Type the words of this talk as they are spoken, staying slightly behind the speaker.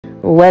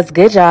What's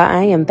good, y'all?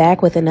 I am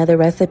back with another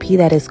recipe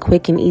that is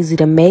quick and easy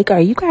to make.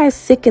 Are you guys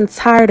sick and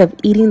tired of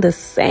eating the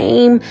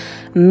same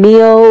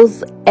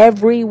meals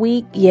every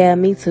week? Yeah,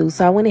 me too.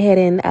 So I went ahead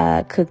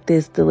and cooked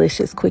this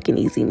delicious quick and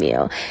easy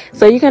meal.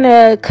 So you're going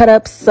to cut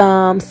up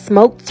some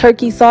smoked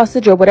turkey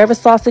sausage or whatever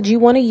sausage you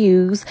want to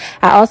use.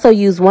 I also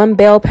use 1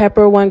 bell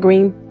pepper, 1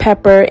 green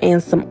pepper,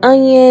 and some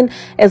onion,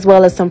 as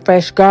well as some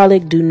fresh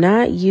garlic. Do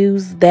not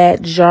use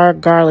that jar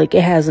garlic.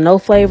 It has no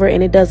flavor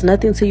and it does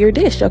nothing to your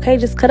dish, okay?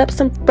 Just cut up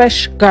some fresh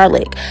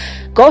garlic.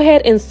 Go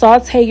ahead and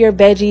saute your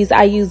veggies.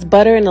 I use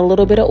butter and a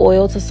little bit of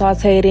oil to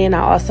saute it in.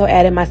 I also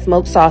added my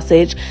smoked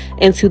sausage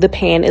into the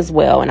pan as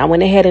well. And I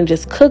went ahead and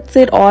just cooked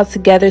it all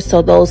together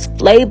so those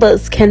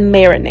flavors can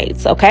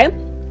marinate, okay?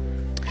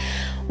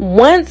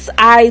 Once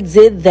I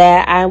did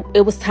that,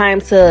 it was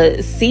time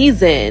to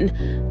season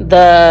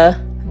the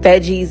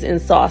veggies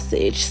and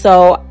sausage.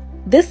 So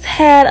this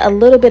had a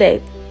little bit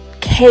of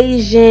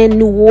Cajun,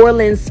 New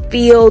Orleans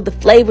feel. The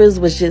flavors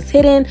was just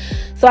hidden.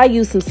 So I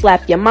used some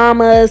Slap Your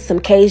Mamas, some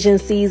Cajun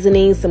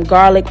seasoning, some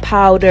garlic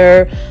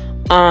powder,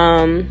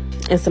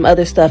 and some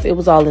other stuff. It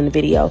was all in the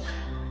video.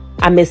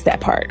 I missed that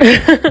part.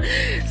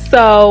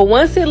 So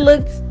once it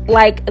looks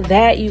like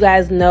that, you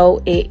guys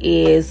know it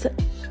is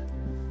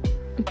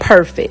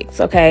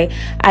perfect. Okay,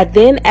 I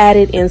then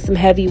added in some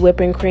heavy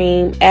whipping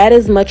cream. Add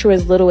as much or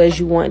as little as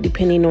you want,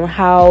 depending on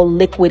how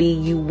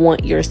liquidy you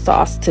want your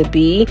sauce to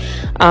be.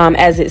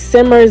 As it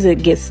simmers,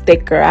 it gets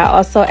thicker. I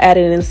also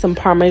added in some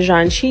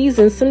Parmesan cheese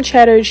and some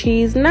cheddar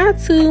cheese, not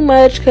too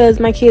much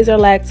because my kids are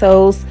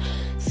lactose,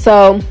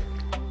 so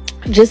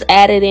just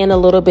added in a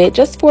little bit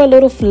just for a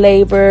little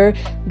flavor.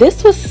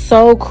 This was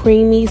so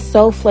creamy,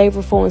 so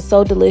flavorful, and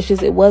so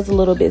delicious. It was a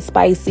little bit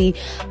spicy.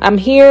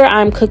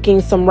 I'm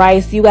cooking some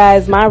rice. You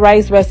guys, my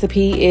rice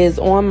recipe is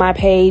on my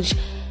page,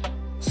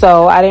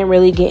 so I didn't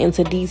really get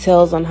into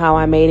details on how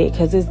I made it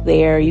because it's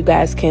there. You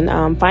guys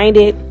can find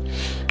it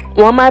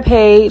on my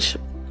page.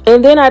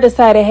 And then I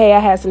decided, hey, I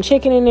had some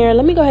chicken in there.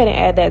 Let me go ahead and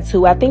add that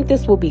too. I think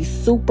this will be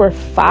super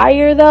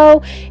fire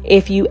though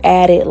if you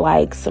added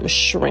like some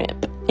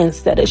shrimp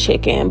instead of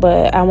chicken,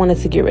 but I wanted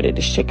to get rid of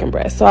this chicken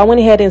breast. So I went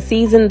ahead and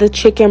seasoned the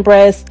chicken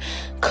breast,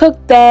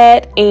 cooked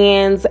that,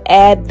 and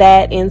add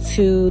that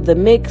into the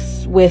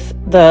mix with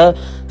the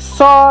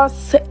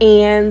sauce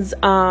and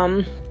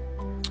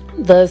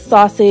the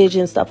sausage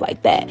and stuff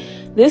like that.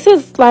 This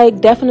is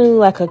like definitely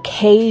like a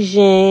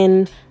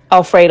Cajun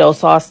Alfredo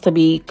sauce, to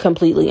be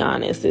completely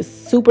honest. It's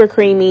super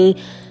creamy,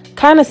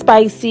 kind of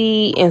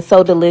spicy, and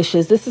so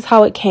delicious. This is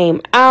how it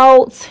came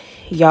out,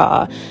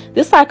 y'all.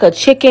 This is like a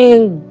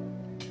chicken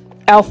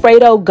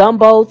Alfredo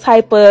gumbo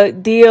type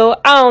of deal.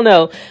 I don't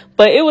know,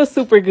 but it was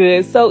super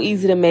good. So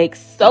easy to make,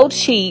 so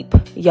cheap,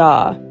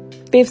 y'all.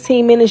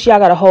 15 minutes, y'all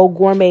got a whole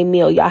gourmet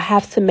meal. Y'all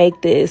have to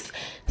make this.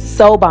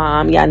 So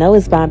bomb. Y'all know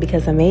it's bomb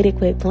because I made it.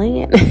 Quit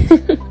playing.